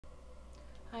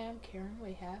Hi, I'm Karen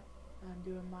Wahab. I'm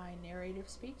doing my narrative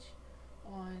speech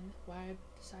on why I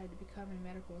decided to become a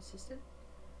medical assistant.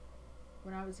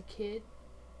 When I was a kid,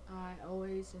 I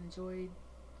always enjoyed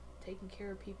taking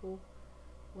care of people,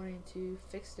 wanting to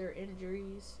fix their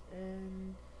injuries,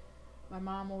 and my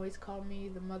mom always called me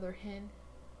the mother hen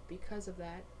because of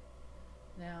that.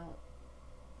 Now,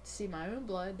 to see my own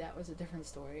blood, that was a different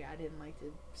story. I didn't like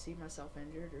to see myself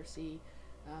injured or see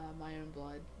my own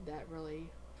blood. That really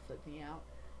flipped me out.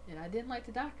 And I didn't like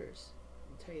the doctors.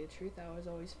 To tell you the truth, I was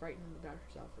always frightened of the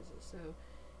doctor's offices. So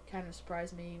it kind of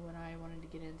surprised me when I wanted to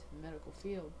get into the medical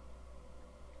field.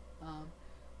 Um,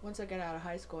 Once I got out of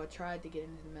high school, I tried to get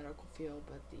into the medical field,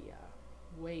 but the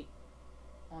wait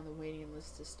on the waiting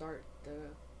list to start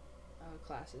the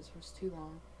classes was too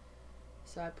long.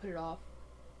 So I put it off.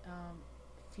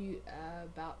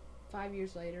 About 5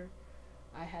 years later,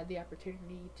 I had the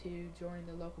opportunity to join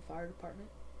the local fire department.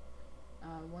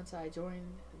 Once I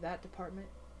joined that department,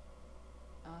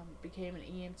 became an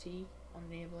EMT on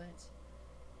an ambulance.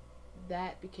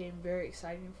 That became very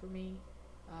exciting for me.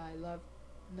 I loved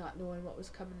not knowing what was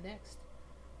coming next,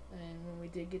 and when we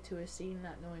did get to a scene,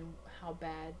 not knowing how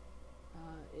bad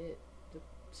the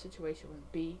situation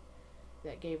would be,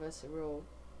 that gave us a real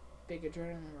big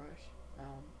adrenaline rush.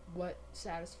 What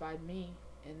satisfied me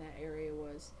in that area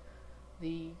was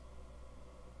the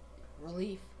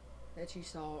relief that you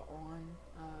saw on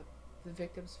the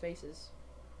victims' faces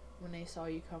when they saw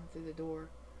you come through the door.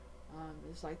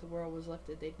 It's like the world was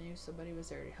lifted. They knew somebody was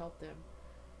there to help them.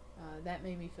 That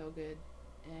made me feel good.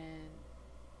 And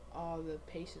all the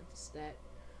patients that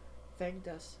thanked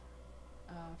us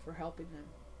for helping them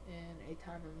in a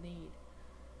time of need,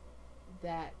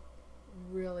 that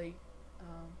really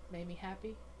made me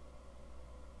happy.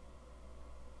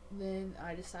 Then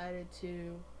I decided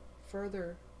to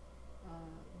further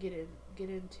get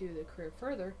into the career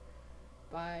further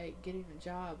by getting a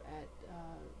job at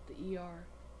the ER,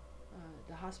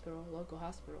 the hospital, local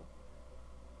hospital,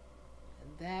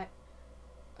 and that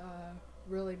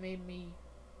really made me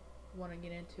want to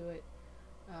get into it.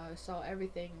 Saw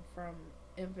everything from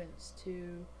infants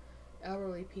to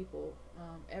elderly people,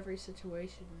 every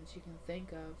situation that you can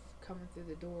think of coming through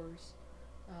the doors,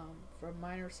 from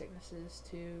minor sicknesses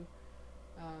to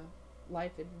uh,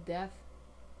 life and death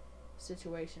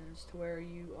situations, to where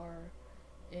you are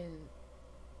in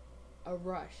a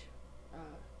rush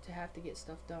to have to get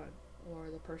stuff done or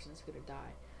the person's going to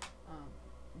die. Um,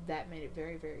 that made it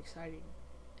very, very exciting.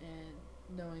 And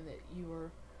knowing that you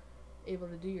were able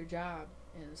to do your job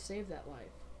and save that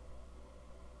life.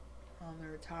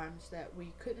 There are times that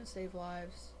we couldn't save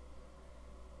lives,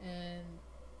 and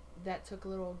that took a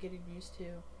little getting used to.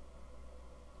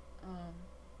 Um,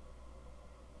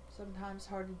 Sometimes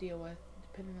hard to deal with,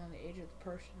 depending on the age of the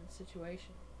person and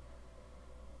situation.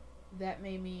 That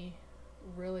made me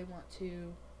really want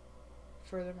to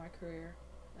further my career.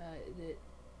 The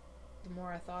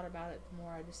more I thought about it, the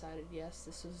more I decided, yes,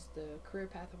 this is the career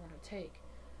path I want to take.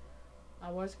 I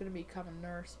was going to become a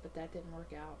nurse, but that didn't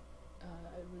work out.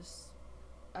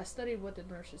 I studied what the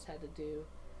nurses had to do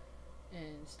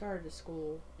and started a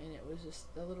school, and it was just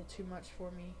a little too much for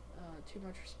me, too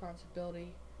much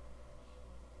responsibility.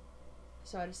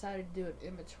 So I decided to do it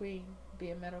in between, be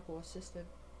a medical assistant.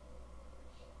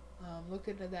 Looked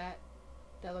into that.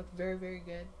 That looked very, very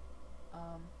good.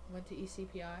 Went to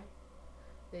ECPI.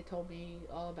 They told me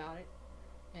all about it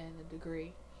and the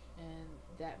degree, and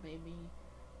that made me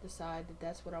decide that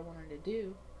that's what I wanted to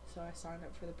do. So I signed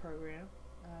up for the program,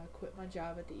 quit my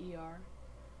job at the ER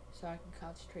so I can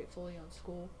concentrate fully on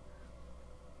school.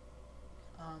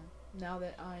 Now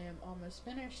that I am almost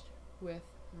finished with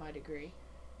my degree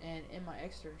and in my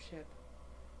externship,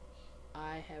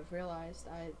 I have realized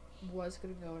I was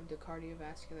going to go into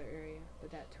cardiovascular area,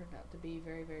 but that turned out to be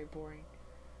very, very boring.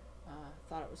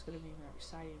 Thought it was going to be more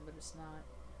exciting, but it's not.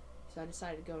 So I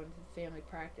decided to go into family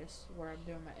practice where I'm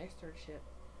doing my externship,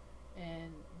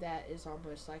 and that is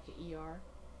almost like an ER.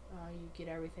 You get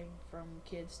everything from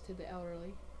kids to the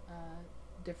elderly,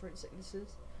 different sicknesses,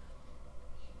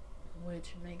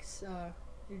 which makes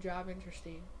your job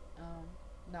interesting,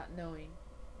 not knowing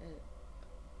uh,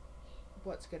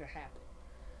 what's going to happen.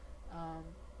 Um,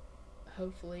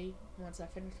 Hopefully, once I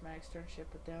finish my externship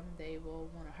with them, they will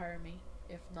want to hire me.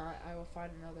 If not, I will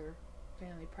find another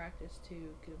family practice to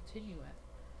continue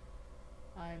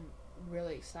with. I'm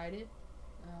really excited,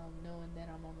 knowing that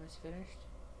I'm almost finished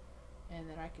and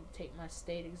that I can take my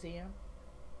state exam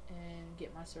and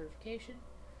get my certification.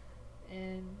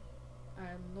 And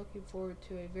I'm looking forward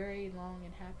to a very long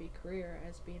and happy career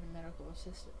as being a medical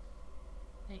assistant.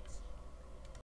 Thanks.